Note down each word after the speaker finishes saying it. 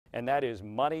and that is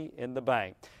money in the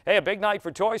bank. Hey, a big night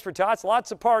for Toys for Tots.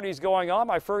 Lots of parties going on.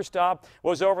 My first stop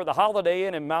was over the Holiday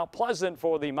Inn in Mount Pleasant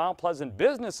for the Mount Pleasant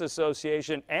Business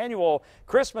Association annual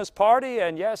Christmas party,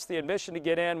 and yes, the admission to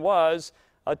get in was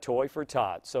a toy for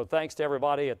Tots. So thanks to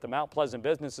everybody at the Mount Pleasant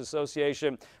Business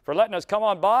Association for letting us come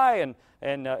on by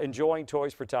and enjoying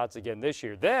Toys for Tots again this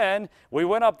year. Then we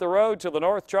went up the road to the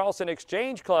North Charleston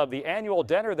Exchange Club, the annual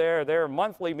dinner there, their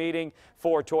monthly meeting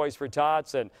for Toys for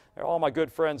Tots, and they're all my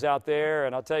good friends out there,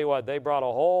 and I'll tell you what, they brought a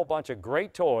whole bunch of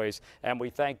great toys, and we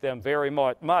thank them very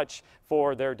much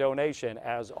for their donation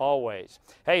as always.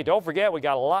 Hey, don't forget, we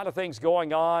got a lot of things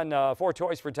going on for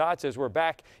Toys for Tots as we're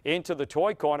back into the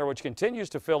Toy Corner, which continues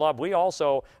to fill up. We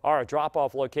also are a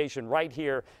drop-off location right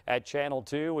here at Channel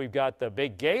 2. We've got the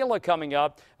big gala coming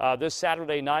up this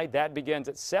Saturday night. That begins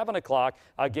at 7 o'clock,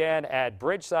 again at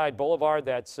Bridgeside Boulevard.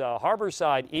 That's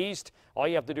Harborside East. All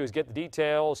you have to do is get the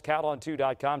details,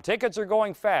 count2.com. Tickets are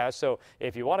going fast, so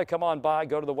if you want to come on by,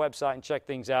 go to the website and check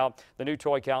things out. The new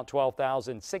toy count,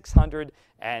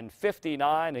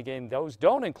 12,659. Again, those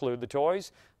don't include the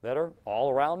toys that are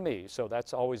all around me, so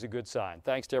that's always a good sign.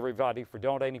 Thanks to everybody for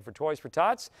donating for Toys for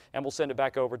Tots, and we'll send it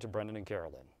back over to Brendan and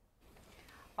Carolyn.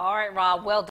 All right, Rob, well done.